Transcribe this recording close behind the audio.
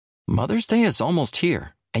Mother's Day is almost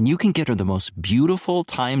here, and you can get her the most beautiful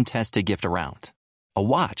time-tested gift around. A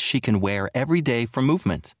watch she can wear every day from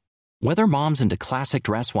Movement. Whether mom's into classic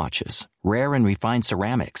dress watches, rare and refined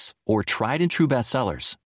ceramics, or tried-and-true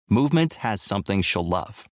bestsellers, Movement has something she'll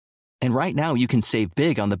love. And right now, you can save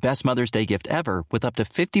big on the best Mother's Day gift ever with up to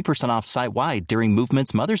 50% off site-wide during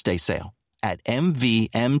Movement's Mother's Day sale at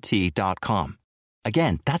MVMT.com.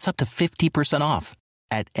 Again, that's up to 50% off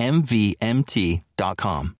at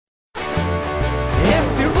MVMT.com.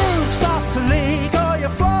 If your roof starts to leak or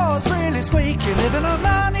your floor's really squeak, you live in a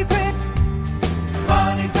money pit.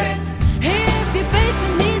 Money pit. If your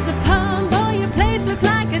basement needs a pump or your place looks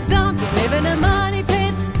like a dump, you live in a money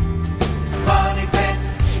pit. Money pit.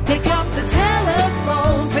 Pick up the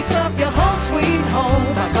telephone, fix up your home sweet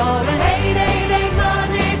home by calling 888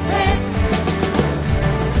 Money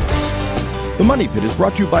Pit. The Money Pit is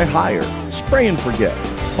brought to you by Hire, Spray and Forget,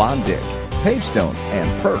 Bondic, Pavestone,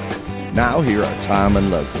 and Perk. Now here are Tom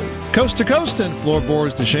and Leslie. Coast to coast and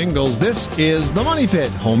floorboards to shingles, this is the Money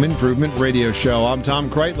Pit Home Improvement Radio Show. I'm Tom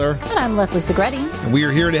Kreitler. And I'm Leslie Segretti. And we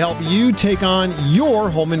are here to help you take on your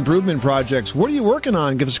home improvement projects. What are you working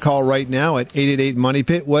on? Give us a call right now at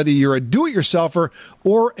 888-MONEY-PIT. Whether you're a do-it-yourselfer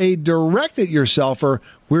or a direct-it-yourselfer,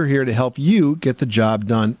 we're here to help you get the job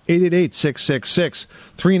done.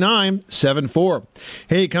 888-666-3974.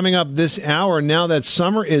 Hey, coming up this hour, now that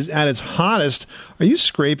summer is at its hottest, are you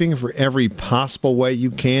scraping for every possible way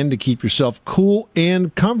you can to keep yourself cool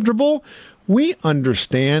and comfortable? We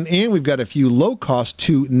understand, and we've got a few low-cost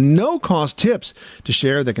to no-cost tips to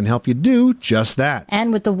share that can help you do just that.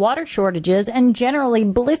 And with the water shortages and generally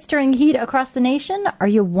blistering heat across the nation, are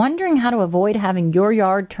you wondering how to avoid having your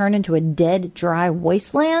yard turn into a dead, dry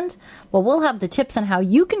wasteland? Well, we'll have the tips on how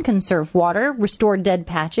you can conserve water, restore dead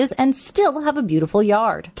patches, and still have a beautiful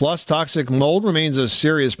yard. Plus, toxic mold remains a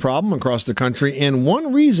serious problem across the country, and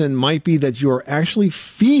one reason might be that you are actually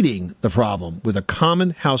feeding the problem with a common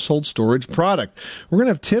household storage product. We're going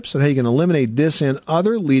to have tips on how you can eliminate this and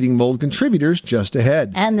other leading mold contributors just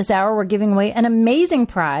ahead. And this hour, we're giving away an amazing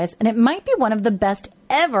prize, and it might be one of the best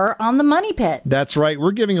ever on the Money Pit. That's right.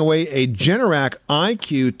 We're giving away a Generac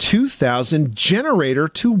IQ 2000 generator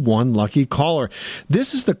to one lucky caller.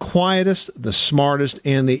 This is the quietest, the smartest,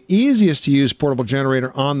 and the easiest to use portable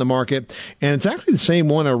generator on the market. And it's actually the same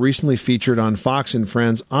one I recently featured on Fox and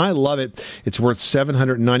Friends. I love it. It's worth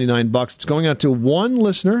 $799. It's going out to one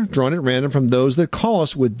listener, drawn at random from those that call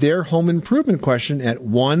us with their home improvement question at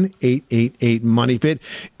 1-888-MONEY-PIT,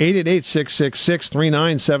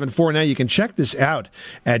 888-666-3974. Now you can check this out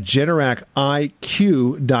at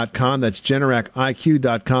GeneracIQ.com. That's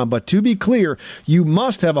GeneracIQ.com. But to be clear, you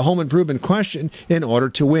must have a home improvement question in order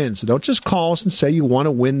to win. So don't just call us and say you want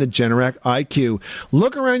to win the Generac IQ.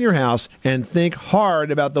 Look around your house and think hard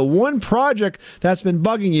about the one project that's been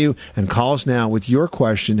bugging you and call us now with your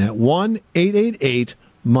question at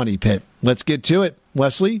 1-888-MONEY-PIT. Let's get to it.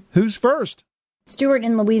 Leslie, who's first? Stuart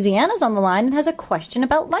in Louisiana is on the line and has a question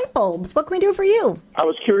about light bulbs. What can we do for you? I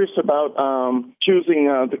was curious about choosing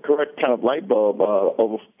the correct kind of light bulb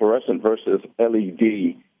over fluorescent versus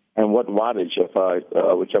LED, and what wattage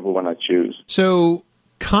whichever one I choose. So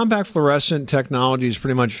compact fluorescent technology is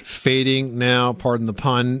pretty much fading now, pardon the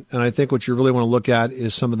pun, and I think what you really want to look at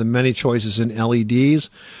is some of the many choices in LEDs.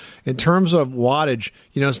 In terms of wattage,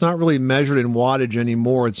 it's not really measured in wattage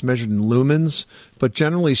anymore. It's measured in lumens. But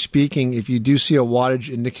generally speaking, if you do see a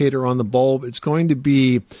wattage indicator on the bulb, it's going to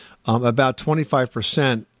be about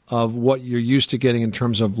 25% of what you're used to getting in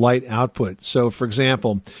terms of light output. So, for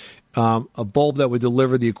example, a bulb that would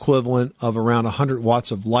deliver the equivalent of around 100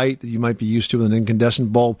 watts of light that you might be used to with an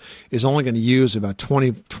incandescent bulb is only going to use about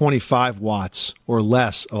 25 watts or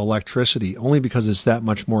less of electricity, only because it's that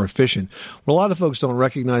much more efficient. What a lot of folks don't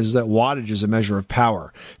recognize is that wattage is a measure of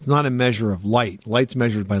power. It's not a measure of light. Light's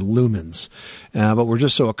measured by lumens. But we're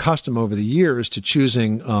just so accustomed over the years to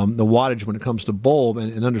choosing the wattage when it comes to bulb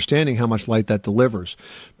and understanding how much light that delivers.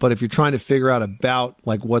 But if you're trying to figure out about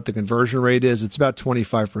like what the conversion rate is, it's about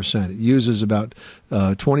 25%. It uses about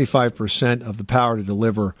 25% of the power to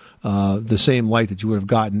deliver the same light that you would have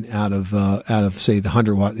gotten out of say, the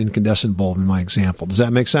 100-watt incandescent bulb in my example. Does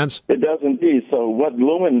that make sense? It does indeed. So what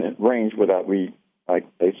lumen range would I be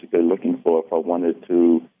basically looking for if I wanted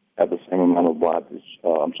to have the same amount of wattage,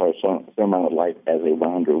 same amount of light as a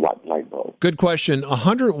 100-watt light bulb? Good question. A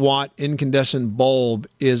 100-watt incandescent bulb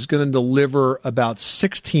is going to deliver about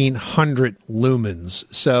 1,600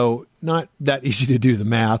 lumens. So not that easy to do the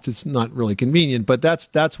math. It's not really convenient, but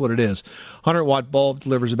that's what it is. 100-watt bulb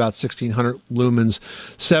delivers about 1,600 lumens.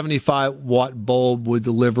 75-watt bulb would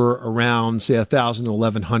deliver around, say, 1,000 to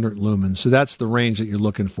 1,100 lumens. So that's the range that you're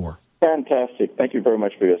looking for. Fantastic. Thank you very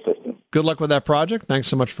much for your assistance. Good luck with that project. Thanks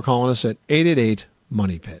so much for calling us at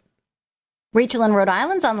 888-MONEY-PIT. Rachel in Rhode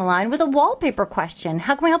Island's on the line with a wallpaper question.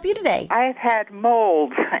 How can we help you today? I've had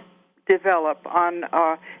mold develop on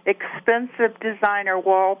expensive designer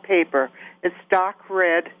wallpaper. It's dark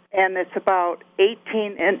red, and it's about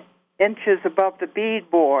 18 inches above the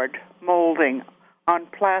beadboard molding on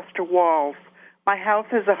plaster walls. My house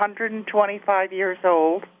is 125 years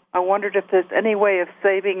old. I wondered if there's any way of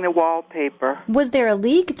saving the wallpaper. Was there a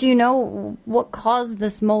leak? Do you know what caused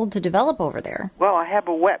this mold to develop over there? Well, I have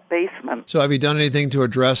a wet basement. So have you done anything to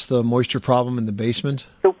address the moisture problem in the basement?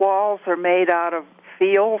 The walls are made out of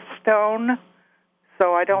fieldstone,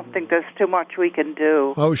 so I don't think there's too much we can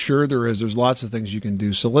do. Oh, sure there is. There's lots of things you can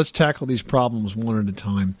do. So let's tackle these problems one at a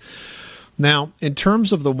time. Now, in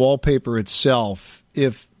terms of the wallpaper itself,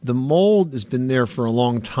 if the mold has been there for a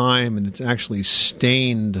long time and it's actually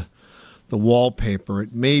stained the wallpaper,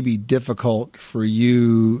 it may be difficult for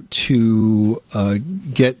you to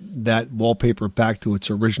get that wallpaper back to its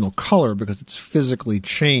original color because it's physically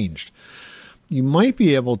changed. You might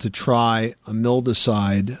be able to try a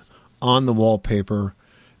mildewcide on the wallpaper,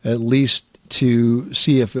 at least to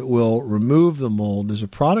see if it will remove the mold. There's a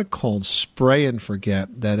product called Spray and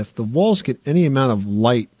Forget that if the walls get any amount of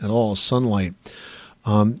light at all, sunlight,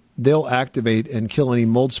 they'll activate and kill any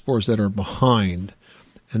mold spores that are behind.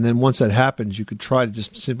 And then once that happens, you could try to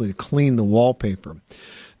just simply clean the wallpaper.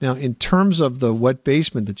 Now, in terms of the wet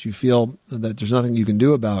basement that you feel that there's nothing you can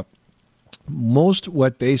do about, most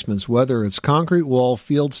wet basements, whether it's concrete wall,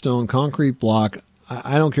 fieldstone, concrete block,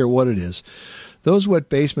 I don't care what it is, those wet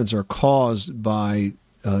basements are caused by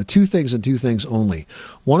two things and two things only.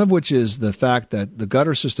 One of which is the fact that the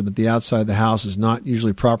gutter system at the outside of the house is not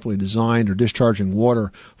usually properly designed or discharging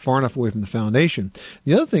water far enough away from the foundation.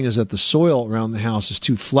 The other thing is that the soil around the house is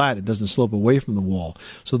too flat. It doesn't slope away from the wall.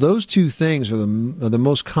 So those two things are the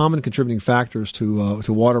most common contributing factors to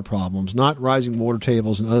water problems, not rising water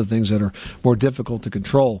tables and other things that are more difficult to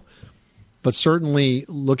control. But certainly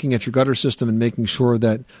looking at your gutter system and making sure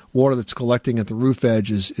that water that's collecting at the roof edge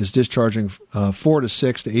is discharging 4 to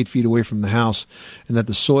 6 to 8 feet away from the house, and that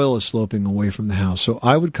the soil is sloping away from the house. So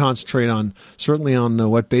I would concentrate certainly on the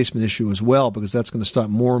wet basement issue as well, because that's going to stop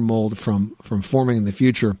more mold from forming in the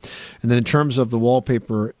future. And then in terms of the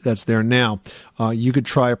wallpaper that's there now, you could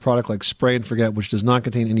try a product like Spray and Forget, which does not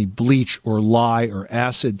contain any bleach or lye or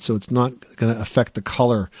acid, so it's not going to affect the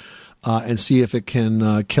color. And see if it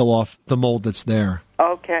can kill off the mold that's there.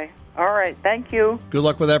 Okay. All right. Thank you. Good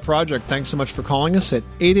luck with that project. Thanks so much for calling us at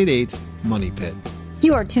 888-MONEY-PIT.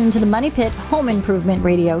 You are tuned to the Money Pit Home Improvement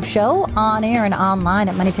Radio Show, on air and online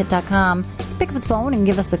at moneypit.com. Pick up the phone and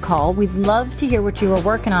give us a call. We'd love to hear what you are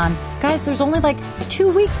working on. Guys, there's only like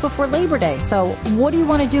 2 weeks before Labor Day, so what do you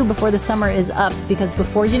want to do before the summer is up? Because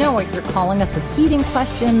before you know it, you're calling us with heating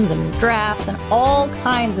questions and drafts and all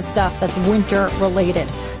kinds of stuff that's winter related.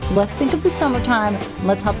 So let's think of the summertime, and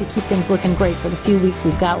let's help you keep things looking great for the few weeks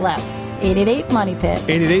we've got left. 888-MONEY-PIT.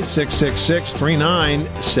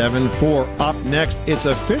 888-666-3974. Up next, it's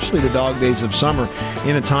officially the dog days of summer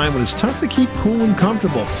in a time when it's tough to keep cool and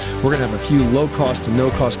comfortable. We're going to have a few low-cost to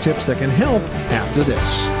no-cost tips that can help after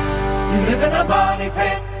this. You live in a money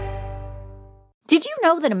pit. Did you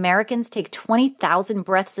know that Americans take 20,000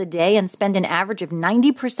 breaths a day and spend an average of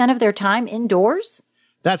 90% of their time indoors?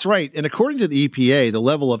 That's right. And according to the EPA, the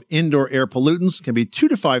level of indoor air pollutants can be 2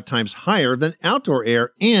 to 5 times higher than outdoor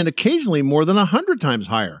air and occasionally more than 100 times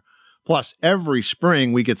higher. Plus, every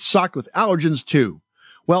spring we get socked with allergens too.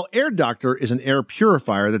 Well, Air Doctor is an air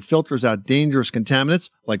purifier that filters out dangerous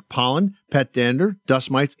contaminants like pollen, pet dander,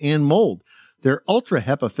 dust mites, and mold. Their Ultra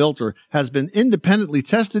HEPA filter has been independently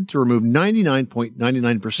tested to remove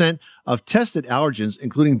 99.99% of tested allergens,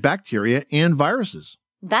 including bacteria and viruses.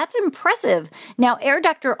 That's impressive. Now, Air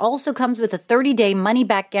Doctor also comes with a 30-day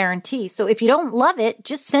money-back guarantee, so if you don't love it,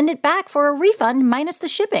 just send it back for a refund minus the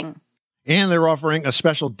shipping. And they're offering a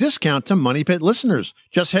special discount to Money Pit listeners.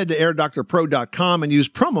 Just head to airdoctorpro.com and use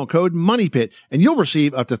promo code MONEYPIT, and you'll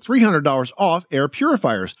receive up to $300 off air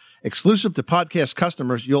purifiers. Exclusive to podcast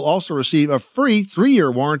customers, you'll also receive a free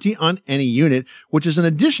 3-year warranty on any unit, which is an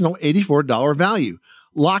additional $84 value.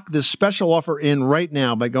 Lock this special offer in right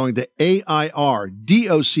now by going to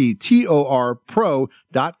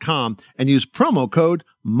airdoctorpro.com and use promo code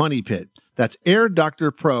MONEYPIT. That's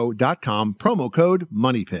airdoctorpro.com, promo code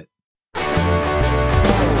MONEYPIT.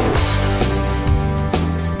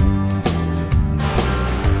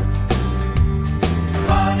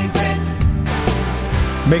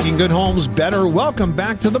 Making good homes better. Welcome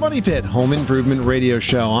back to the Money Pit Home Improvement Radio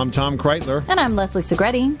Show. I'm Tom Kreitler. And I'm Leslie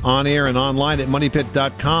Segretti. On air and online at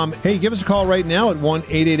moneypit.com. Hey, give us a call right now at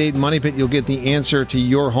 1-888-MONEYPIT. You'll get the answer to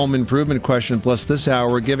your home improvement question. Plus, this hour,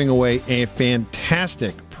 we're giving away a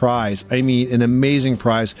fantastic prize. I mean, an amazing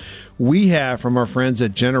prize. We have from our friends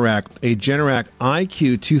at Generac, a Generac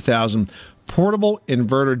IQ 2000 portable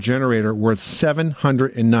inverter generator worth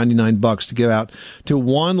 $799 to give out to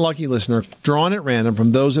one lucky listener drawn at random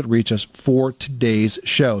from those that reach us for today's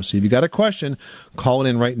show. So if you got a question, call it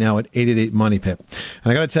in right now at 888-MONEYPIT.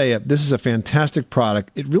 And I got to tell you, this is a fantastic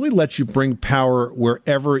product. It really lets you bring power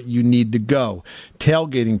wherever you need to go.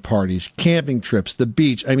 Tailgating parties, camping trips, the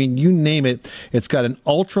beach. I mean, you name it. It's got an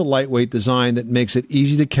ultra lightweight design that makes it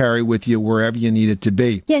easy to carry with you wherever you need it to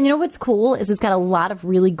be. Yeah, and you know what's cool is it's got a lot of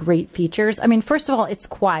really great features. I mean, first of all, it's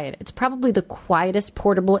quiet. It's probably the quietest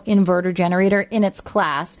portable inverter generator in its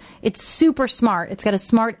class. It's super smart. It's got a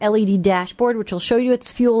smart LED dashboard, which will show you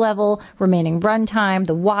its fuel level, remaining runtime,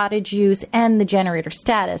 the wattage use, and the generator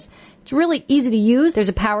status. It's really easy to use. There's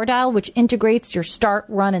a power dial which integrates your start,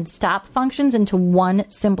 run, and stop functions into one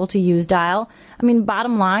simple-to-use dial. I mean,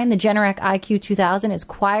 bottom line, the Generac IQ 2000 is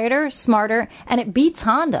quieter, smarter, and it beats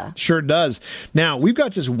Honda. Sure does. Now, we've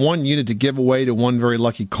got just one unit to give away to one very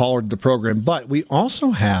lucky caller to the program, but we also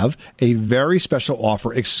have a very special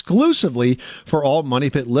offer exclusively for all Money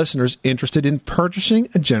Pit listeners interested in purchasing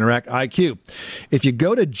a Generac IQ. If you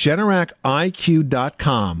go to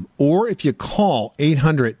GeneracIQ.com or if you call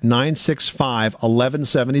 800-965-1172,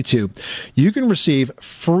 you can receive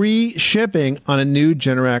free shipping on a new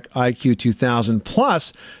Generac IQ 2000.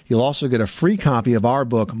 Plus, you'll also get a free copy of our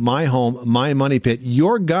book, My Home, My Money Pit,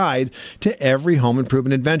 your guide to every home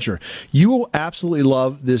improvement adventure. You will absolutely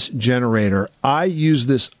love this generator. I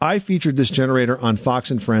featured this generator on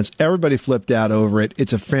Fox and Friends. Everybody flipped out over it.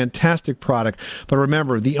 It's a fantastic product. But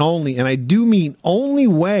remember, the only, and I do mean only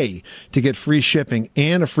way to get free shipping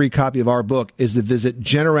and a free copy of our book is to visit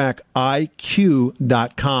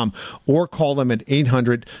GeneracIQ.com or call them at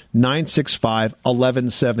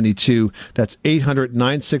 800-965-1172. That's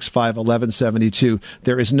 800-965-1172.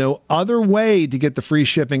 There is no other way to get the free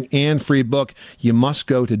shipping and free book. You must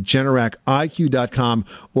go to GeneracIQ.com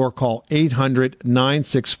or call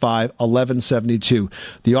 800-965-1172.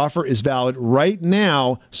 The offer is valid right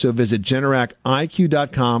now, so visit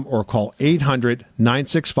GeneracIQ.com or call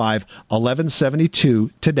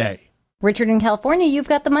 800-965-1172 today. Richard in California, you've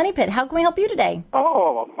got the Money Pit. How can we help you today?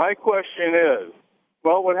 Oh, my question is,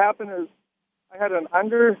 well, what happened is I had an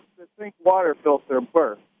under-the-sink water filter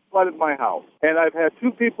burst, flooded my house. And I've had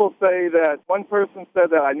two people say that one person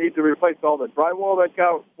said that I need to replace all the drywall that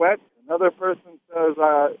got wet. Another person says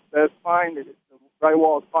that's fine, the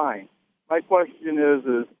drywall is fine. My question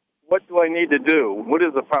is what do I need to do? What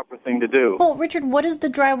is the proper thing to do? Well, Richard, what does the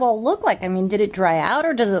drywall look like? I mean, did it dry out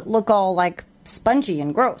or does it look all like spongy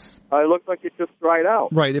and gross? It looked like it just dried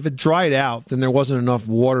out. Right. If it dried out, then there wasn't enough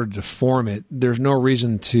water to form it. There's no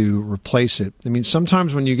reason to replace it. I mean,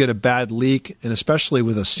 sometimes when you get a bad leak, and especially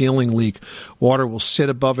with a ceiling leak, water will sit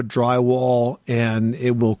above a drywall and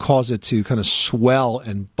it will cause it to kind of swell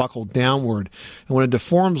and buckle downward. And when it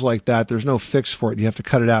deforms like that, there's no fix for it. You have to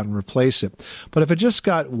cut it out and replace it. But if it just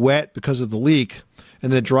got wet because of the leak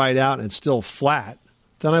and then it dried out and it's still flat,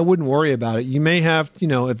 then I wouldn't worry about it. You may have,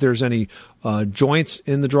 if there's any joints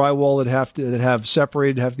in the drywall that have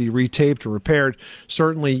separated, have to be retaped or repaired.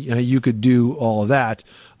 Certainly, you could do all of that.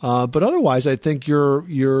 But otherwise, I think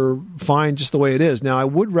you're fine just the way it is. Now, I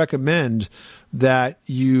would recommend that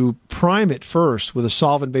you prime it first with a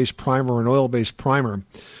solvent-based primer or an oil-based primer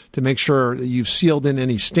to make sure that you've sealed in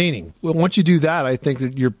any staining. Well, once you do that, I think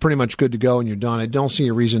that you're pretty much good to go and you're done. I don't see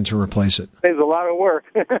a reason to replace it. There's a lot of work.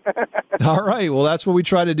 All right. Well, that's what we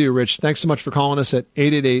try to do, Rich. Thanks so much for calling us at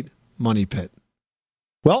 888-MONEY-PIT.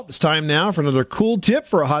 Well, it's time now for another cool tip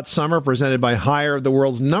for a hot summer presented by Haier, the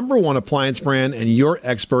world's #1 appliance brand and your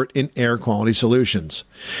expert in air quality solutions.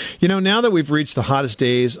 Now that we've reached the hottest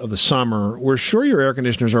days of the summer, we're sure your air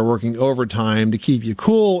conditioners are working overtime to keep you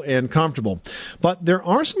cool and comfortable. But there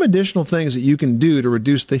are some additional things that you can do to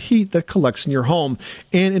reduce the heat that collects in your home.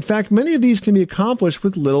 And in fact, many of these can be accomplished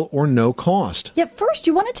with little or no cost. Yet first,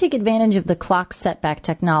 you want to take advantage of the clock setback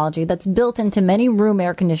technology that's built into many room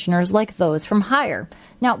air conditioners like those from Haier.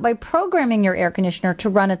 Now, by programming your air conditioner to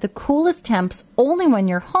run at the coolest temps only when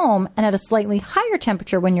you're home and at a slightly higher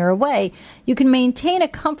temperature when you're away, you can maintain a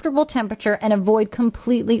comfortable temperature and avoid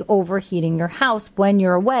completely overheating your house when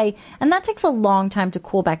you're away. And that takes a long time to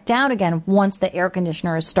cool back down again once the air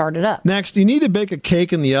conditioner is started up. Next, you need to bake a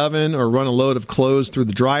cake in the oven or run a load of clothes through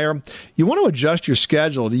the dryer. You want to adjust your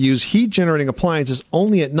schedule to use heat-generating appliances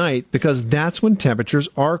only at night because that's when temperatures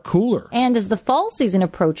are cooler. And as the fall season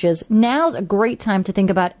approaches, now's a great time to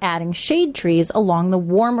think about adding shade trees along the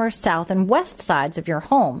warmer south and west sides of your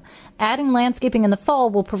home. Adding landscaping in the fall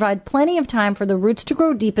will provide plenty of time for the roots to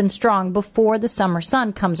grow deep and strong before the summer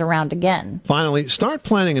sun comes around again. Finally, start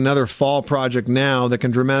planning another fall project now that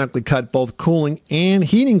can dramatically cut both cooling and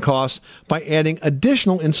heating costs by adding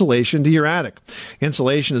additional insulation to your attic.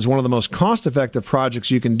 Insulation is one of the most cost-effective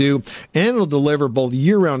projects you can do, and it'll deliver both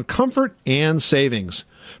year-round comfort and savings.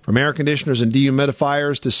 From air conditioners and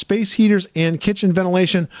dehumidifiers to space heaters and kitchen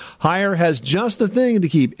ventilation, Haier has just the thing to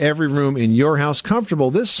keep every room in your house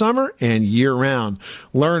comfortable this summer and year-round.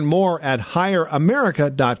 Learn more at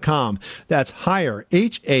HaireAmerica.com. That's Haier,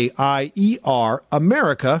 H-A-I-E-R,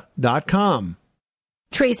 America.com.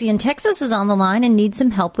 Tracy in Texas is on the line and needs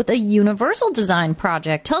some help with a universal design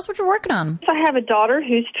project. Tell us what you're working on. I have a daughter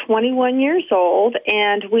who's 21 years old,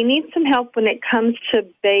 and we need some help when it comes to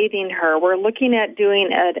bathing her. We're looking at doing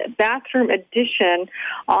a bathroom addition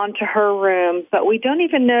onto her room, but we don't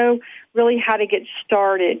even know really how to get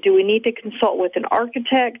started. Do we need to consult with an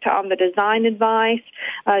architect on the design advice?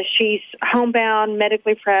 She's homebound,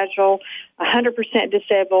 medically fragile, 100%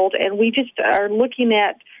 disabled, and we just are looking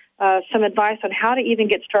at some advice on how to even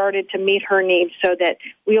get started to meet her needs so that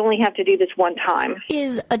we only have to do this one time.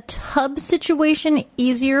 Is a tub situation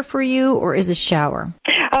easier for you, or is a shower?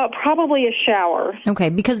 Probably a shower. Okay,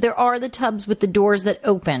 because there are the tubs with the doors that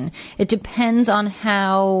open. It depends on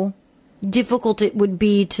how difficult it would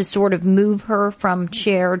be to sort of move her from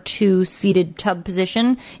chair to seated tub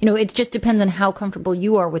position. You know, it just depends on how comfortable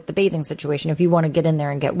you are with the bathing situation if you want to get in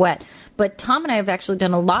there and get wet. But Tom and I have actually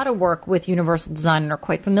done a lot of work with Universal Design and are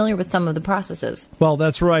quite familiar with some of the processes. Well,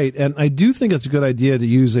 that's right. And I do think it's a good idea to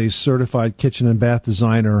use a certified kitchen and bath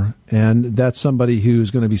designer, and that's somebody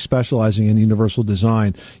who's going to be specializing in universal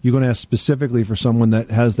design. You're going to ask specifically for someone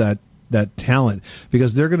that has that talent,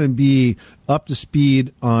 because they're going to be up to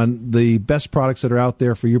speed on the best products that are out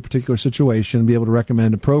there for your particular situation, be able to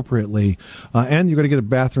recommend appropriately, and you're going to get a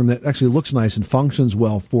bathroom that actually looks nice and functions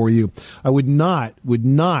well for you. I would not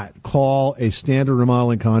call a standard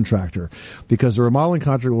remodeling contractor, because the remodeling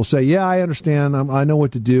contractor will say, yeah, I understand, I know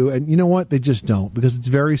what to do, and you know what? They just don't, because it's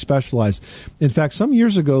very specialized. In fact, some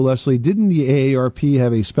years ago, Leslie, didn't the AARP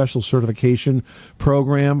have a special certification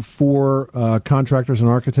program for contractors and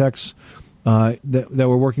architects that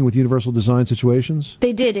were working with universal design situations?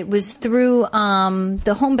 They did. It was through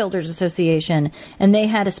the Home Builders Association, and they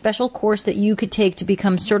had a special course that you could take to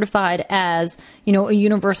become certified as, you know, a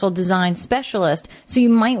universal design specialist. So you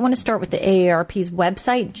might want to start with the AARP's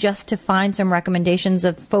website just to find some recommendations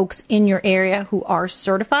of folks in your area who are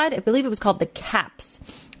certified. I believe it was called the CAPS.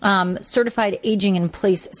 Certified Aging in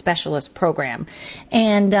Place Specialist Program.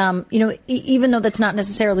 And, you know, even though that's not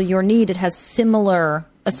necessarily your need, it has similar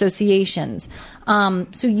associations.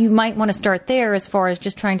 So you might want to start there as far as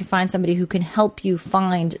just trying to find somebody who can help you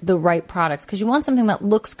find the right products, because you want something that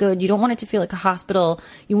looks good. You don't want it to feel like a hospital.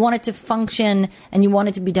 You want it to function, and you want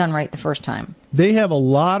it to be done right the first time. They have a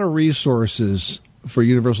lot of resources for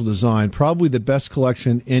universal design. Probably the best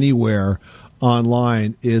collection anywhere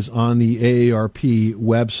online is on the AARP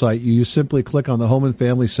website. You simply click on the Home and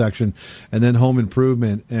Family section and then Home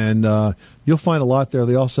Improvement, and you'll find a lot there.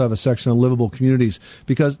 They also have a section on livable communities,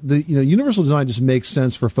 because the universal design just makes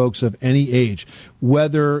sense for folks of any age,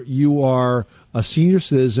 whether you are a senior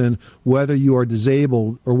citizen, whether you are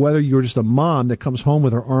disabled, or whether you're just a mom that comes home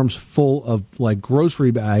with her arms full of like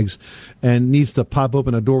grocery bags and needs to pop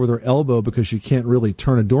open a door with her elbow because she can't really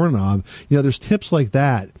turn a doorknob. You know, there's tips like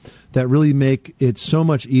that that really make it so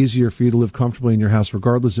much easier for you to live comfortably in your house,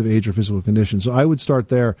 regardless of age or physical condition. So I would start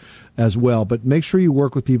there as well. But make sure you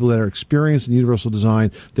work with people that are experienced in universal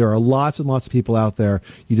design. There are lots and lots of people out there.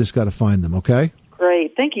 You just got to find them, okay?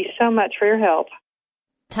 Great. Thank you so much for your help.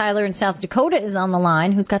 Tyler in South Dakota is on the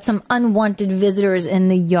line, who's got some unwanted visitors in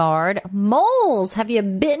the yard. Moles! Have you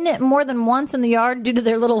bitten it more than once in the yard due to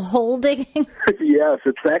their little hole digging? Yes,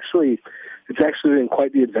 it's actually been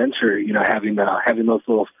quite the adventure, you know, having those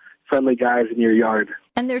little friendly guys in your yard.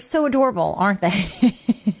 And they're so adorable, aren't they?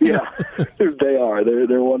 Yeah, they are.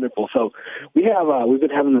 They're wonderful. So we've been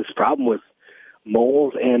having this problem with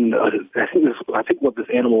moles, and I think what this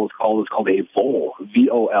animal is called a vole,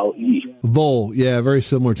 V-O-L-E. Vole, yeah, very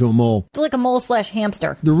similar to a mole. It's like a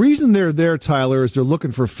mole/hamster. The reason they're there, Tyler, is they're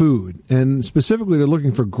looking for food, and specifically they're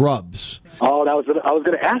looking for grubs. Oh, I was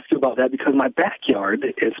going to ask you about that because my backyard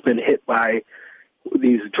has been hit by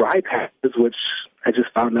these dry patches, which I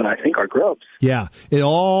just found that I think are grubs. Yeah, it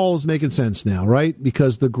all is making sense now, right?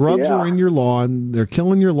 Because the grubs are in your lawn, they're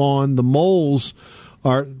killing your lawn. The moles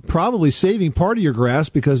are probably saving part of your grass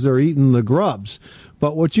because they're eating the grubs.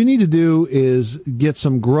 But what you need to do is get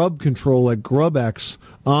some grub control like GrubX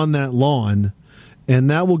on that lawn, and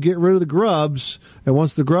that will get rid of the grubs. And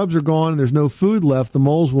once the grubs are gone and there's no food left, the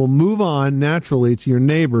moles will move on naturally to your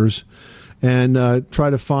neighbors and try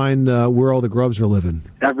to find where all the grubs are living.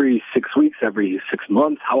 Every 6 weeks, every 6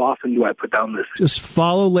 months, how often do I put down this? Just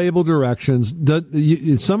follow label directions.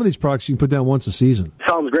 Some of these products you can put down once a season.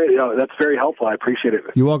 Sounds great. That's very helpful. I appreciate it.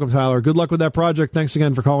 You're welcome, Tyler. Good luck with that project. Thanks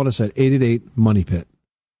again for calling us at 888-MONEY-PIT.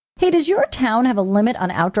 Hey, does your town have a limit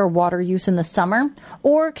on outdoor water use in the summer?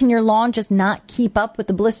 Or can your lawn just not keep up with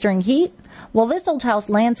the blistering heat? Well, This Old House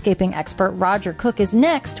landscaping expert Roger Cook is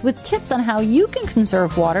next with tips on how you can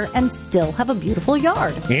conserve water and still have a beautiful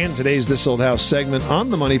yard. And today's This Old House segment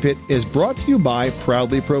on the Money Pit is brought to you by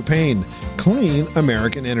Proudly Propane, clean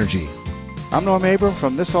American energy. I'm Norm Abram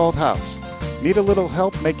from This Old House. Need a little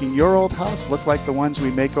help making your old house look like the ones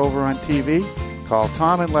we make over on TV? Call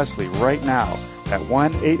Tom and Leslie right now at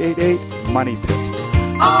 1-888-MONEY-PIT.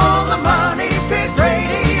 On the Money Pit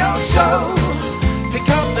Radio Show, pick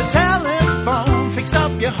up the telephone, fix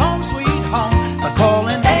up your home sweet home by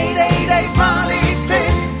calling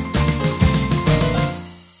 888-MONEY-PIT.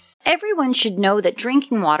 Everyone should know that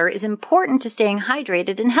drinking water is important to staying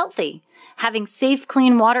hydrated and healthy. Having safe,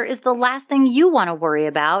 clean water is the last thing you want to worry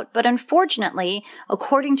about, but unfortunately,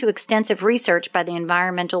 according to extensive research by the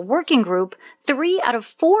Environmental Working Group, 3 out of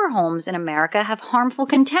 4 homes in America have harmful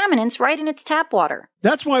contaminants right in its tap water.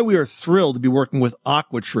 That's why we are thrilled to be working with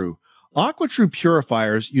AquaTrue. AquaTrue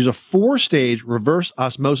purifiers use a 4-stage reverse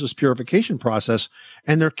osmosis purification process,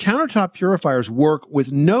 and their countertop purifiers work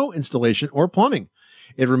with no installation or plumbing.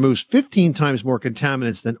 It removes 15 times more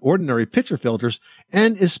contaminants than ordinary pitcher filters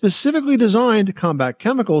and is specifically designed to combat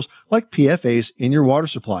chemicals like PFAS in your water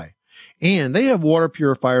supply. And they have water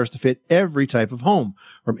purifiers to fit every type of home,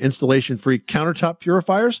 from installation-free countertop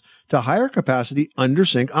purifiers to higher capacity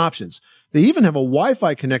under-sink options. They even have a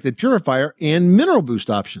Wi-Fi connected purifier and mineral boost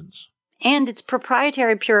options. And its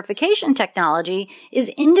proprietary purification technology is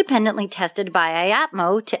independently tested by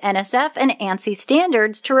IAPMO to NSF and ANSI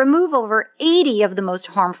standards to remove over 80 of the most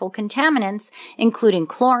harmful contaminants, including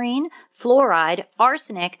chlorine, fluoride,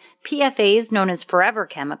 arsenic, PFAs known as forever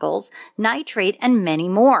chemicals, nitrate, and many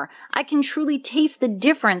more. I can truly taste the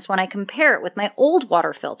difference when I compare it with my old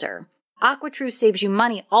water filter. AquaTrue saves you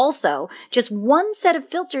money also. Just one set of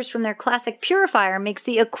filters from their classic purifier makes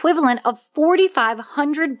the equivalent of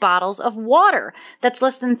 4,500 bottles of water. That's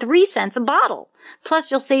less than 3 cents a bottle.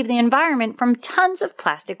 Plus, you'll save the environment from tons of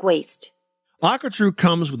plastic waste. AquaTrue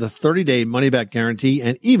comes with a 30-day money-back guarantee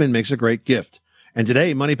and even makes a great gift. And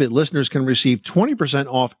today, Money Pit listeners can receive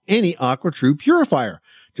 20% off any AquaTrue purifier.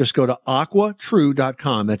 Just go to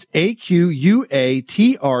aquatrue.com. That's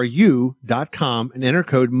AQUATRU.com and enter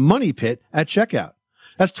code MONEYPIT at checkout.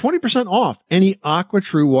 That's 20% off any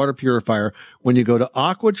AquaTrue water purifier when you go to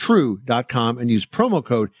aquatrue.com and use promo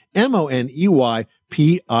code MONEYPIT.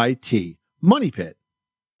 Money Pit.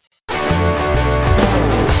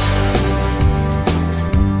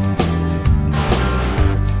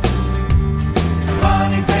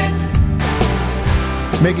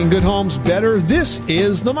 Making good homes better. This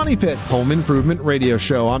is the Money Pit Home Improvement Radio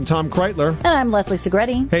Show. I'm Tom Kreitler. And I'm Leslie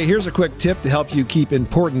Segretti. Hey, here's a quick tip to help you keep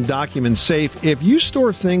important documents safe. If you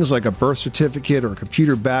store things like a birth certificate or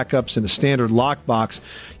computer backups in a standard lockbox,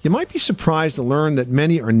 you might be surprised to learn that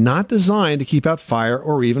many are not designed to keep out fire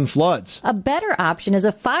or even floods. A better option is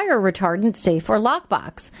a fire retardant safe or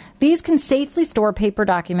lockbox. These can safely store paper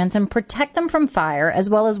documents and protect them from fire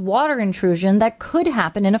as well as water intrusion that could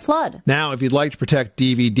happen in a flood. Now, if you'd like to protect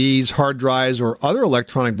DVDs, hard drives, or other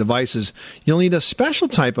electronic devices, you'll need a special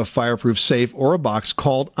type of fireproof safe or a box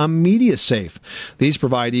called a media safe. These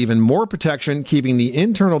provide even more protection, keeping the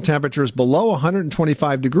internal temperatures below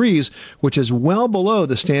 125 degrees, which is well below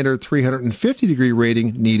the standard 350-degree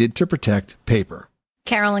rating needed to protect paper.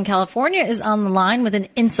 Carol in California is on the line with an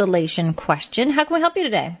insulation question. How can we help you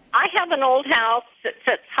today? I have an old house that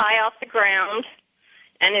sits high off the ground,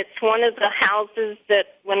 and it's one of the houses that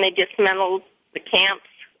when they dismantled the camps,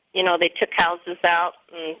 you know, they took houses out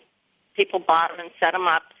and people bought them and set them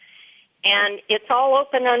up. And it's all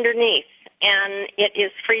open underneath, and it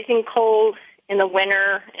is freezing cold in the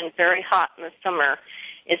winter and very hot in the summer.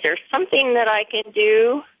 Is there something that I can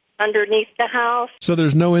do underneath the house? So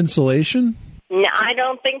there's no insulation? No, I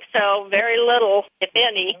don't think so. Very little, if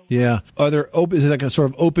any. Yeah. Are there is it like a sort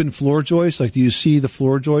of open floor joist? Like, do you see the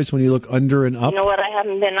floor joists when you look under and up? You know what? I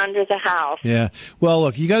haven't been under the house. Yeah. Well,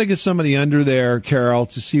 look, you got to get somebody under there, Carol,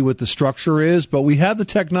 to see what the structure is. But we have the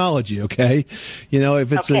technology, okay? You know,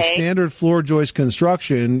 if it's a standard floor joist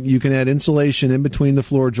construction, you can add insulation in between the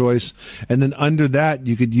floor joists. And then under that,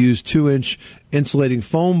 you could use 2-inch insulating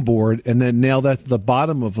foam board and then nail that to the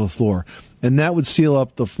bottom of the floor. And that would seal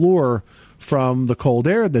up the floor from the cold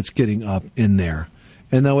air that's getting up in there.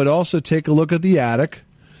 And that would also take a look at the attic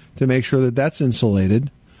to make sure that that's insulated.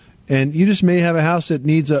 And you just may have a house that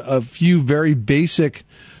needs a few very basic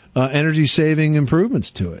energy-saving improvements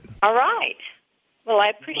to it. All right. Well, I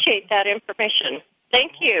appreciate that information.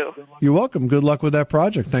 Thank you. You're welcome. Good luck with that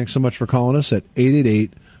project. Thanks so much for calling us at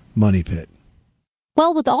 888-MONEY-PIT.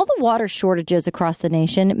 Well, with all the water shortages across the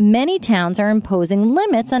nation, many towns are imposing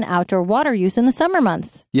limits on outdoor water use in the summer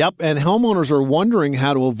months. Yep, and homeowners are wondering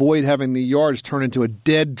how to avoid having the yards turn into a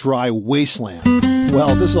dead, dry wasteland.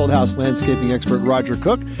 Well, this old house landscaping expert, Roger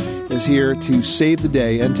Cook, is here to save the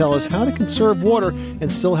day and tell us how to conserve water and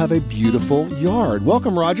still have a beautiful yard.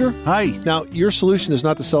 Welcome, Roger. Hi. Now, your solution is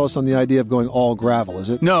not to sell us on the idea of going all gravel, is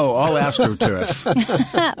it? No, all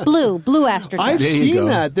AstroTurf. Blue AstroTurf. I've seen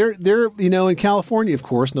that. They're in California, of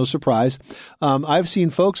course, no surprise. I've seen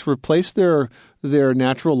folks replace their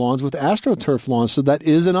natural lawns with AstroTurf lawns, so that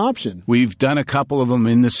is an option. We've done a couple of them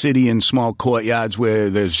in the city in small courtyards where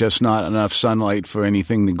there's just not enough sunlight for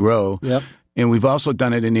anything to grow. Yep. And we've also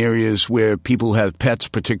done it in areas where people have pets,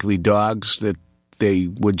 particularly dogs, that they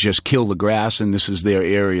would just kill the grass, and this is their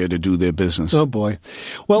area to do their business. Oh, boy.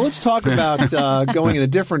 Well, let's talk about going in a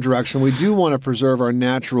different direction. We do want to preserve our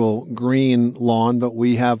natural green lawn, but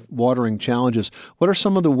we have watering challenges. What are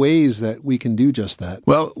some of the ways that we can do just that?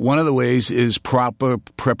 Well, one of the ways is proper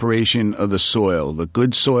preparation of the soil. The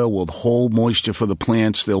good soil will hold moisture for the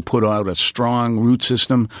plants. They'll put out a strong root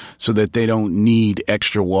system so that they don't need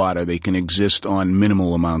extra water. They can exist on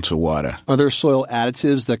minimal amounts of water. Are there soil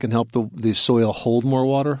additives that can help the soil hold more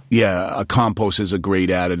water? Yeah, a compost is a great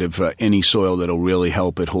additive for any soil that'll really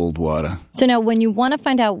help it hold water. So now when you want to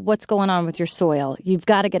find out what's going on with your soil, you've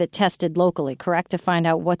got to get it tested locally, correct, to find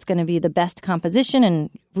out what's going to be the best composition and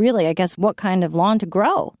really, I guess, what kind of lawn to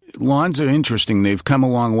grow. Lawns are interesting. They've come a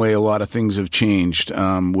long way. A lot of things have changed.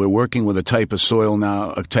 We're working with a type of soil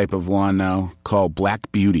now, a type of lawn now called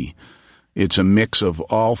Black Beauty. It's a mix of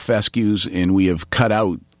all fescues, and we have cut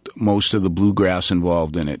out most of the bluegrass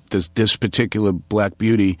involved in it. This particular Black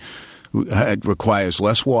Beauty requires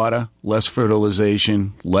less water, less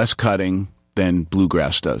fertilization, less cutting than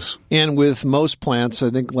bluegrass does. And with most plants, I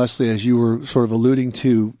think, Leslie, as you were sort of alluding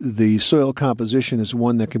to, the soil composition is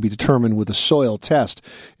one that can be determined with a soil test.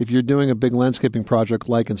 If you're doing a big landscaping project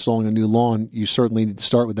like installing a new lawn, you certainly need to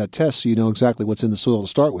start with that test so you know exactly what's in the soil to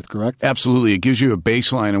start with, correct? Absolutely. It gives you a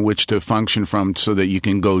baseline in which to function from so that you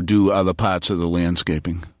can go do other parts of the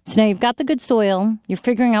landscaping. So now you've got the good soil, you're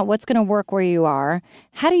figuring out what's going to work where you are.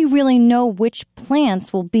 How do you really know which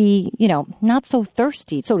plants will be, not so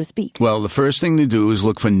thirsty, so to speak? Well, the first thing to do is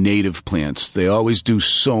look for native plants. They always do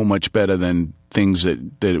so much better than things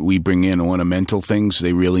that we bring in, ornamental things.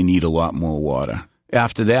 They really need a lot more water.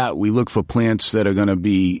 After that, we look for plants that are going to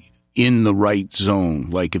be in the right zone.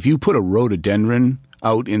 Like if you put a rhododendron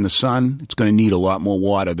out in the sun, it's going to need a lot more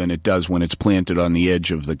water than it does when it's planted on the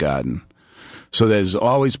edge of the garden. So there's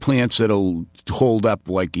always plants that'll hold up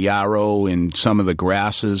like yarrow and some of the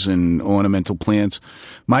grasses and ornamental plants.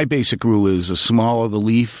 My basic rule is the smaller the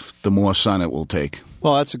leaf, the more sun it will take.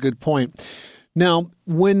 Well, that's a good point. Now,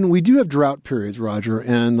 when we do have drought periods, Roger,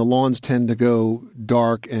 and the lawns tend to go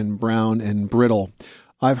dark and brown and brittle,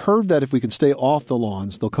 I've heard that if we can stay off the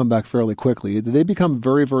lawns, they'll come back fairly quickly. Do they become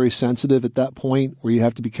very, very sensitive at that point where you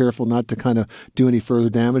have to be careful not to kind of do any further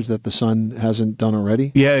damage that the sun hasn't done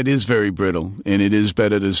already? Yeah, it is very brittle, and it is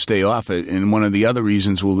better to stay off it. And one of the other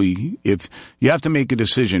reasons will be if you have to make a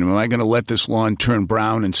decision, am I going to let this lawn turn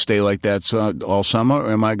brown and stay like that all summer,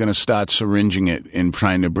 or am I going to start syringing it and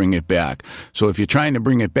trying to bring it back? So if you're trying to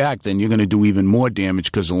bring it back, then you're going to do even more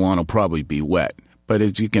damage because the lawn will probably be wet.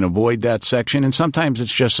 But you can avoid that section, and sometimes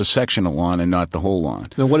it's just a section of lawn and not the whole lawn.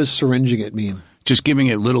 Now, what does syringing it mean? Just giving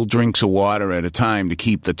it little drinks of water at a time to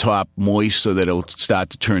keep the top moist so that it'll start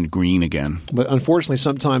to turn green again. But unfortunately,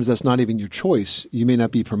 sometimes that's not even your choice. You may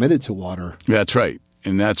not be permitted to water. That's right.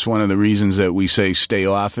 And that's one of the reasons that we say stay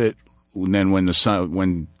off it. And then when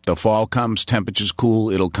The fall comes, temperature's cool,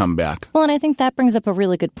 it'll come back. Well, and I think that brings up a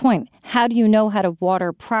really good point. How do you know how to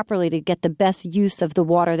water properly to get the best use of the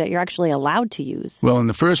water that you're actually allowed to use? Well, in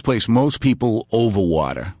the first place, most people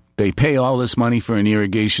overwater. They pay all this money for an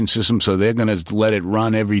irrigation system, so they're going to let it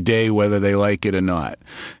run every day whether they like it or not.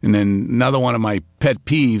 And then another one of my pet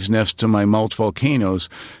peeves next to my mulch volcanoes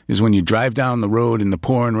is when you drive down the road in the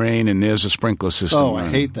pouring rain and there's a sprinkler system running.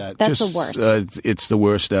 I hate that. That's the worst. It's the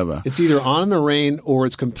worst ever. It's either on in the rain or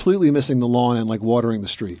it's completely missing the lawn and like watering the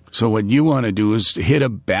street. So what you want to do is hit a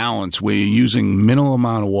balance where you're using minimal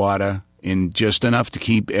amount of water and just enough to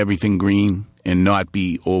keep everything green and not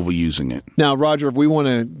be overusing it. Now, Roger, if we want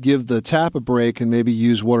to give the tap a break and maybe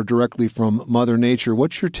use water directly from Mother Nature,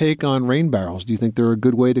 what's your take on rain barrels? Do you think they're a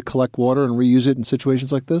good way to collect water and reuse it in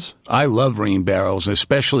situations like this? I love rain barrels,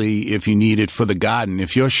 especially if you need it for the garden.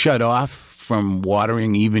 If you're shut off from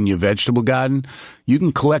watering even your vegetable garden, you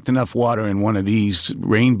can collect enough water in one of these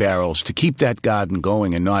rain barrels to keep that garden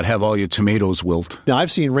going and not have all your tomatoes wilt. Now,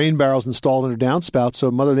 I've seen rain barrels installed under downspouts,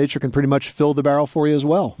 so Mother Nature can pretty much fill the barrel for you as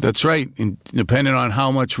well. That's right. And depending on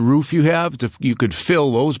how much roof you have, you could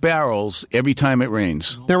fill those barrels every time it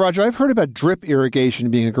rains. Now, Roger, I've heard about drip irrigation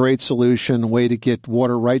being a great solution, a way to get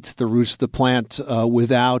water right to the roots of the plant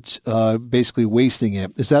without basically wasting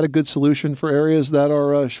it. Is that a good solution for areas that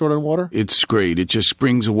are short on water? It's great. It just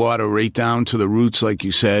brings the water right down to the roots, like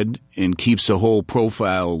you said, and keeps the whole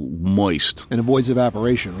profile moist. And avoids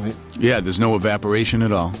evaporation, right? Yeah, there's no evaporation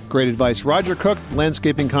at all. Great advice. Roger Cook,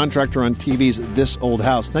 landscaping contractor on TV's This Old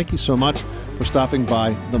House. Thank you so much for stopping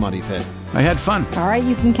by the Money Pit. I had fun. All right,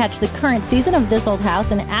 you can catch the current season of This Old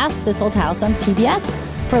House and Ask This Old House on PBS.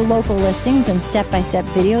 For local listings and step-by-step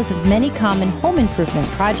videos of many common home improvement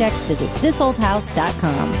projects, visit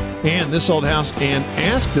thisoldhouse.com. And This Old House and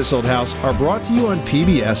Ask This Old House are brought to you on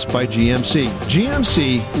PBS by GMC.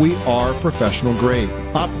 GMC, we are professional grade.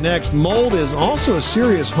 Up next, mold is also a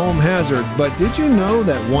serious home hazard, but did you know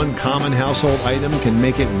that one common household item can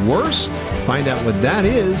make it worse? Find out what that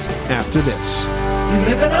is after this.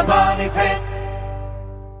 You live in a money pit.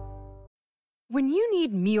 When you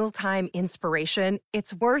need mealtime inspiration,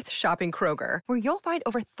 it's worth shopping Kroger, where you'll find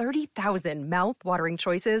over 30,000 mouth-watering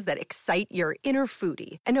choices that excite your inner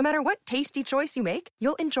foodie. And no matter what tasty choice you make,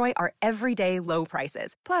 you'll enjoy our everyday low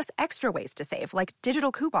prices, plus extra ways to save, like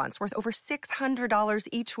digital coupons worth over $600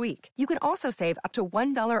 each week. You can also save up to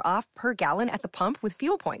 $1 off per gallon at the pump with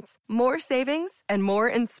fuel points. More savings and more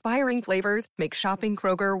inspiring flavors make shopping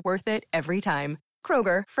Kroger worth it every time.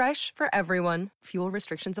 Kroger, fresh for everyone. Fuel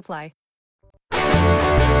restrictions apply.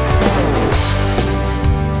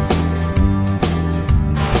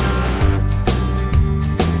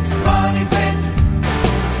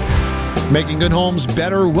 Making good homes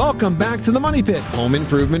better. Welcome back to the Money Pit Home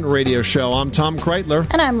Improvement Radio Show. I'm Tom Kreitler.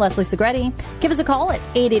 And I'm Leslie Segretti. Give us a call at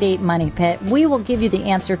 888-MONEY-PIT. We will give you the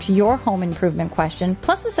answer to your home improvement question.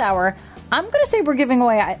 Plus this hour, I'm going to say we're giving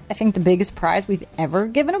away, I think, the biggest prize we've ever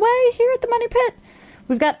given away here at the Money Pit.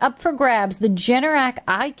 We've got up for grabs the Generac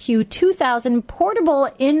IQ 2000 portable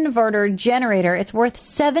inverter generator. It's worth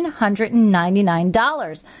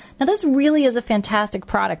 $799. Now, this really is a fantastic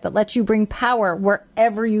product that lets you bring power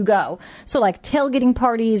wherever you go. So like tailgating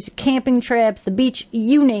parties, camping trips, the beach,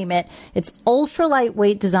 you name it. It's ultra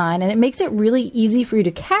lightweight design, and it makes it really easy for you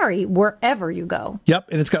to carry wherever you go. Yep,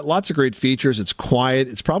 and it's got lots of great features. It's quiet.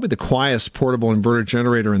 It's probably the quietest portable inverter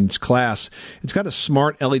generator in its class. It's got a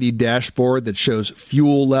smart LED dashboard that shows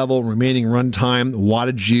fuel level, remaining runtime,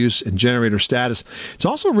 wattage use, and generator status. It's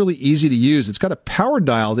also really easy to use. It's got a power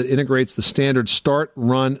dial that integrates the standard start,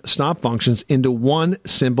 run, stop functions into one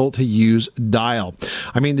simple-to-use dial.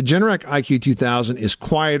 I mean, the Generac IQ 2000 is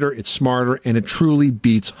quieter, it's smarter, and it truly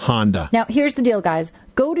beats Honda. Now, here's the deal, guys.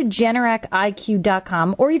 Go to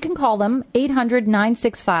GeneracIQ.com, or you can call them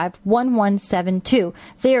 800-965-1172.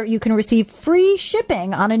 There, you can receive free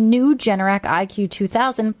shipping on a new Generac IQ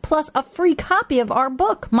 2000, plus a free copy of our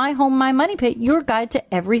book, My Home, My Money Pit, Your Guide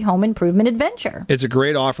to Every Home Improvement Adventure. It's a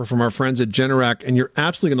great offer from our friends at Generac, and you're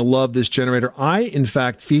absolutely going to love this generator. I, in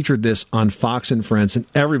fact, featured this on Fox and Friends, and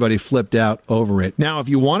everybody flipped out over it. Now, if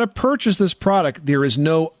you want to purchase this product, there is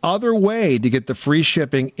no other way to get the free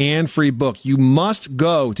shipping and free book. You must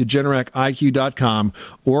go to GeneracIQ.com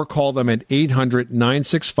or call them at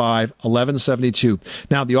 800-965-1172.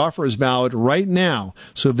 Now, the offer is valid right now,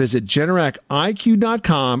 so visit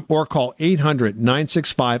GeneracIQ.com or call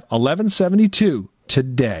 800-965-1172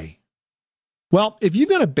 today. Well, if you've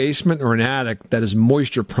got a basement or an attic that is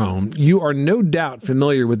moisture prone, you are no doubt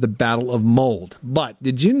familiar with the battle of mold. But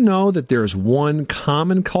did you know that there's one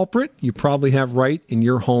common culprit you probably have right in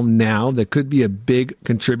your home now that could be a big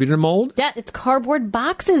contributor to mold? Yeah, it's cardboard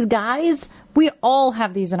boxes, guys. We all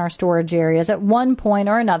have these in our storage areas at one point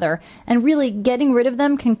or another, and really getting rid of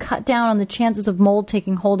them can cut down on the chances of mold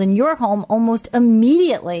taking hold in your home almost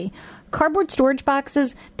immediately. Cardboard storage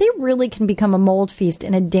boxes, they really can become a mold feast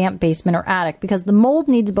in a damp basement or attic because the mold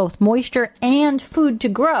needs both moisture and food to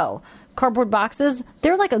grow. Cardboard boxes,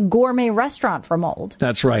 they're like a gourmet restaurant for mold.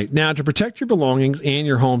 That's right. Now, to protect your belongings and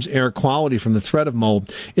your home's air quality from the threat of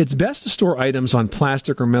mold, it's best to store items on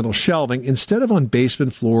plastic or metal shelving instead of on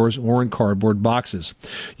basement floors or in cardboard boxes.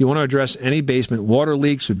 You want to address any basement water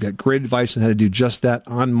leaks. We've got great advice on how to do just that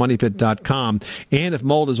on moneypit.com. And if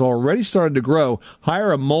mold has already started to grow,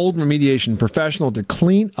 hire a mold remediation professional to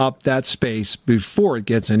clean up that space before it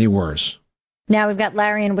gets any worse. Now we've got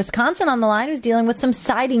Larry in Wisconsin on the line who's dealing with some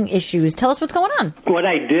siding issues. Tell us what's going on. What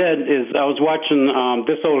I did is I was watching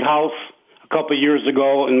This Old House a couple of years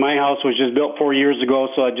ago, and my house was just built 4 years ago,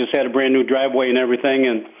 so I just had a brand new driveway and everything,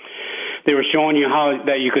 and they were showing you how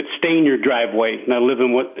that you could stain your driveway. And I live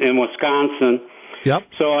in Wisconsin. Yep.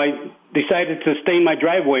 So I decided to stain my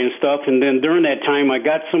driveway and stuff, and then during that time I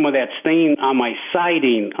got some of that stain on my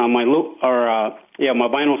siding, on my my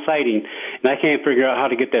vinyl siding, and I can't figure out how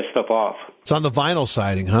to get that stuff off. It's on the vinyl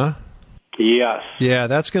siding, huh? Yes. Yeah,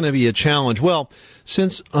 that's going to be a challenge. Well,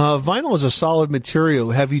 since vinyl is a solid material,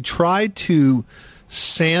 have you tried to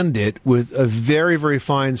sand it with a very, very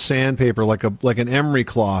fine sandpaper, like an emery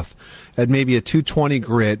cloth, at maybe a 220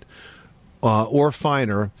 grit or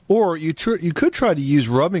finer? Or you could try to use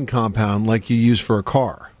rubbing compound like you use for a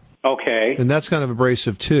car. Okay. And that's kind of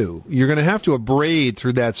abrasive, too. You're going to have to abrade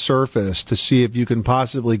through that surface to see if you can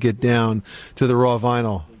possibly get down to the raw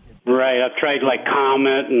vinyl. Right. I've tried like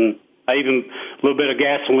Comet, and I even a little bit of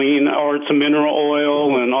gasoline or some mineral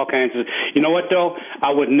oil and all kinds of. You know what, though?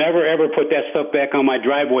 I would never, ever put that stuff back on my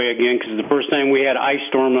driveway again, because the first time we had an ice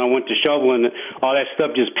storm and I went to shoveling, all that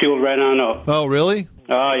stuff just peeled right on up. Oh, really?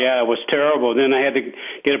 Oh, yeah, it was terrible. Then I had to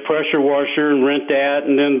get a pressure washer and rent that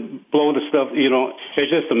and then blow the stuff,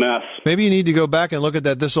 it's just a mess. Maybe you need to go back and look at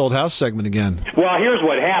that This Old House segment again. Well, here's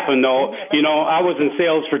what happened, though. I was in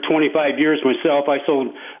sales for 25 years myself. I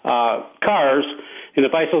sold cars, and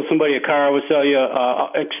if I sold somebody a car, I would sell you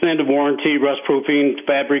extended warranty, rust-proofing,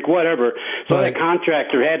 fabric, whatever. So Right. that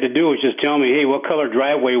contractor had to do was just tell me, hey, what color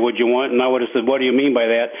driveway would you want? And I would have said, what do you mean by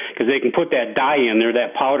that? Because they can put that dye in there,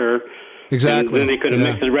 that powder. Exactly. And then they could have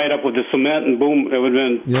mixed it right up with the cement, and boom, it would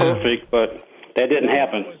have been perfect, but that didn't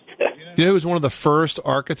happen. You know who was one of the first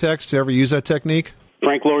architects to ever use that technique?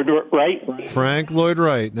 Frank Lloyd Wright? Frank Lloyd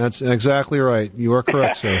Wright. That's exactly right. You are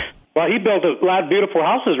correct, sir. Well, he built a lot of beautiful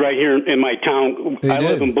houses right here in my town. I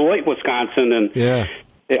live in Beloit, Wisconsin, and yeah.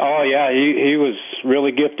 Oh, yeah, he was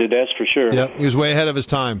really gifted, that's for sure. Yep, he was way ahead of his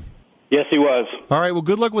time. Yes, he was. All right, well,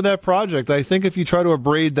 good luck with that project. I think if you try to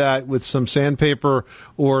abrade that with some sandpaper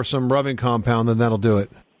or some rubbing compound, then that'll do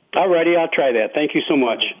it. All righty, I'll try that. Thank you so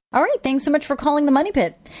much. All right, thanks so much for calling the Money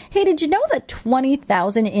Pit. Hey, did you know that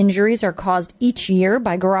 20,000 injuries are caused each year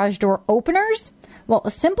by garage door openers? Well,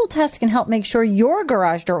 a simple test can help make sure your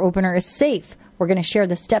garage door opener is safe. We're going to share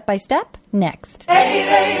the step-by-step next.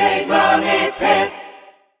 888 Money Pit.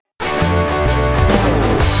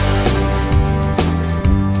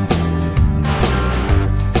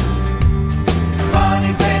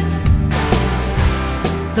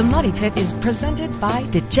 The Money Pit is presented by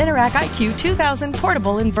the Generac IQ 2000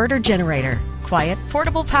 Portable Inverter Generator. Quiet,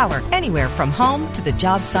 portable power anywhere from home to the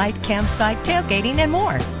job site, campsite, tailgating, and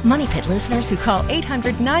more. Money Pit listeners who call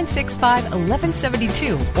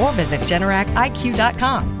 800-965-1172 or visit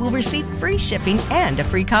GeneracIQ.com will receive free shipping and a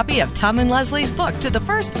free copy of Tom and Leslie's book to the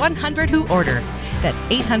first 100 who order. That's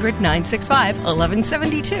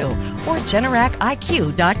 800-965-1172 or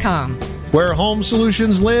GeneracIQ.com. Where home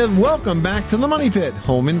solutions live, welcome back to the Money Pit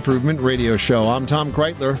Home Improvement Radio Show. I'm Tom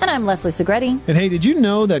Kreitler. And I'm Leslie Segretti. And hey, did you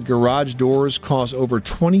know that garage doors cause over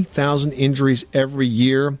 20,000 injuries every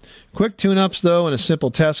year? Quick tune-ups, though, and a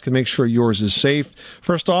simple test can make sure yours is safe.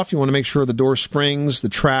 First off, you want to make sure the door springs, the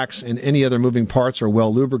tracks, and any other moving parts are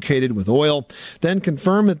well lubricated with oil. Then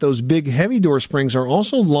confirm that those big, heavy door springs are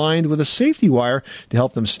also lined with a safety wire to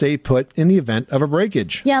help them stay put in the event of a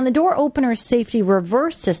breakage. Yeah, and the door opener's safety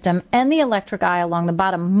reverse system and the electric eye along the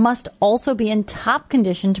bottom must also be in top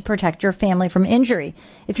condition to protect your family from injury.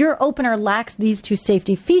 If your opener lacks these two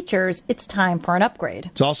safety features, it's time for an upgrade.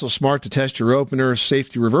 It's also smart to test your opener's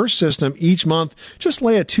safety reverse system each month, just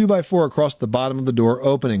lay a 2x4 across the bottom of the door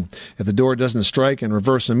opening. If the door doesn't strike and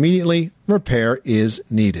reverse immediately, repair is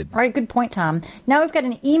needed. All right, good point, Tom. Now we've got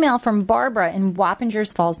an email from Barbara in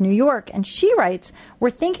Wappingers Falls, New York, and she writes,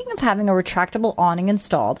 we're thinking of having a retractable awning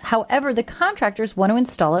installed. However, the contractors want to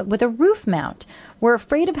install it with a roof mount. We're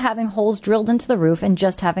afraid of having holes drilled into the roof and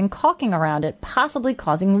just having caulking around it, possibly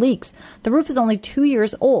causing leaks. The roof is only 2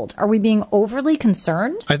 years old. Are we being overly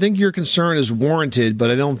concerned? I think your concern is warranted,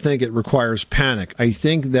 but I don't think it requires panic. I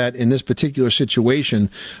think that in this particular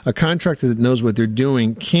situation, a contractor that knows what they're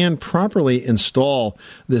doing can properly install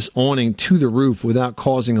this awning to the roof without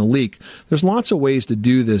causing a leak. There's lots of ways to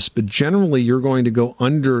do this, but generally you're going to go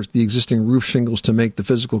under the existing roof shingles to make the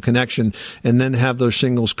physical connection and then have those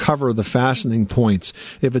shingles cover the fastening points.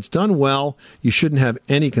 If it's done well, you shouldn't have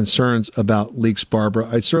any concerns about leaks, Barbara.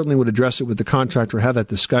 I certainly would address it with the contractor, have that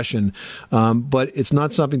discussion, but it's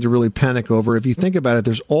not something to really panic over. If you think about it,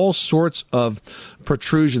 there's all sorts of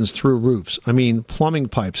protrusions through roofs. I mean, plumbing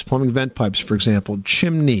pipes, plumbing vent pipes, for example,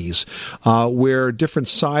 chimneys, where different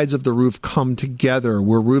sides of the roof come together,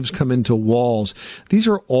 where roofs come into walls. These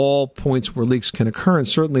are all points where leaks can occur, and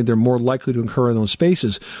certainly they're more likely to occur in those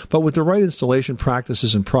spaces. But with the right installation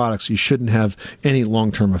practices and products, you shouldn't have any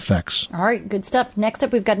long-term effects. All right, good stuff. Next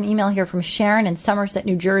up, we've got an email here from Sharon in Somerset,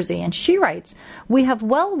 New Jersey, and she writes, we have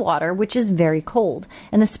well water, which is very cold.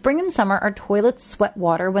 In the spring and summer, our toilets sweat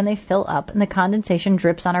water when they fill up, and the condensation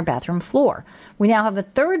drips on our bathroom floor. We now have a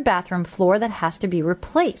third bathroom floor that has to be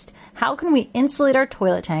replaced. How can we insulate our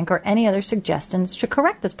toilet tank, or any other suggestions to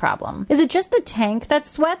correct this problem? Is it just the tank that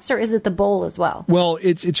sweats, or is it the bowl as well? Well,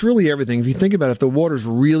 it's really everything. If you think about it, if the water's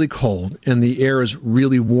really cold and the air is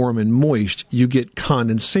really warm and moist, you get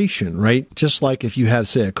condensation, right? Just like if you had,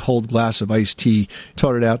 say, a cold glass of iced tea,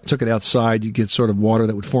 took it outside, you get sort of water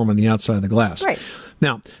that would form on the outside of the glass. Right.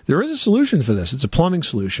 Now, there is a solution for this. It's a plumbing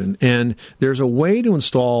solution, and there's a way to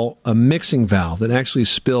install a mixing valve that actually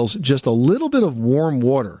spills just a little bit of warm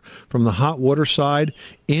water from the hot water side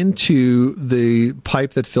into the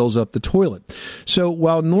pipe that fills up the toilet. So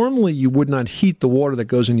while normally you would not heat the water that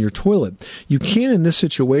goes into your toilet, you can, in this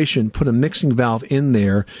situation, put a mixing valve in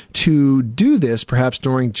there to do this perhaps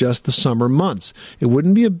during just the summer months. It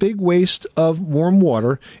wouldn't be a big waste of warm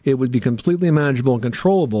water. It would be completely manageable and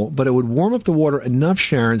controllable, but it would warm up the water enough,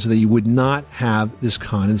 Sharon, so that you would not have this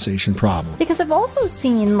condensation problem. Because I've also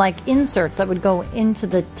seen like inserts that would go into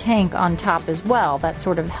the tank on top as well. That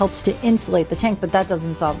sort of helps to insulate the tank, but that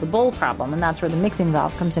doesn't solve the bowl problem, and that's where the mixing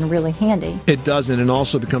valve comes in really handy. It doesn't, and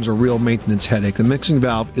also becomes a real maintenance headache. The mixing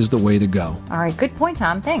valve is the way to go. All right, good point,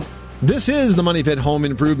 Tom. Thanks. This is the Money Pit Home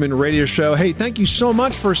Improvement Radio Show. Hey, thank you so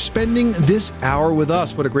much for spending this hour with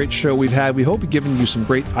us. What a great show we've had. We hope we've given you some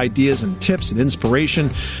great ideas and tips and inspiration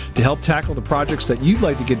to help tackle the projects that you'd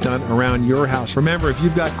like to get done around your house. Remember, if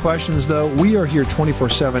you've got questions, though, we are here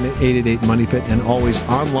 24/7 at 888-MONEY-PIT and always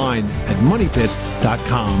online at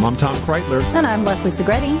moneypit.com. I'm Tom Kreitler. And I'm Leslie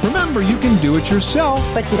Segretti. Remember, you can do it yourself,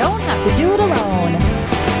 but you don't have to do it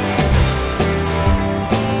alone.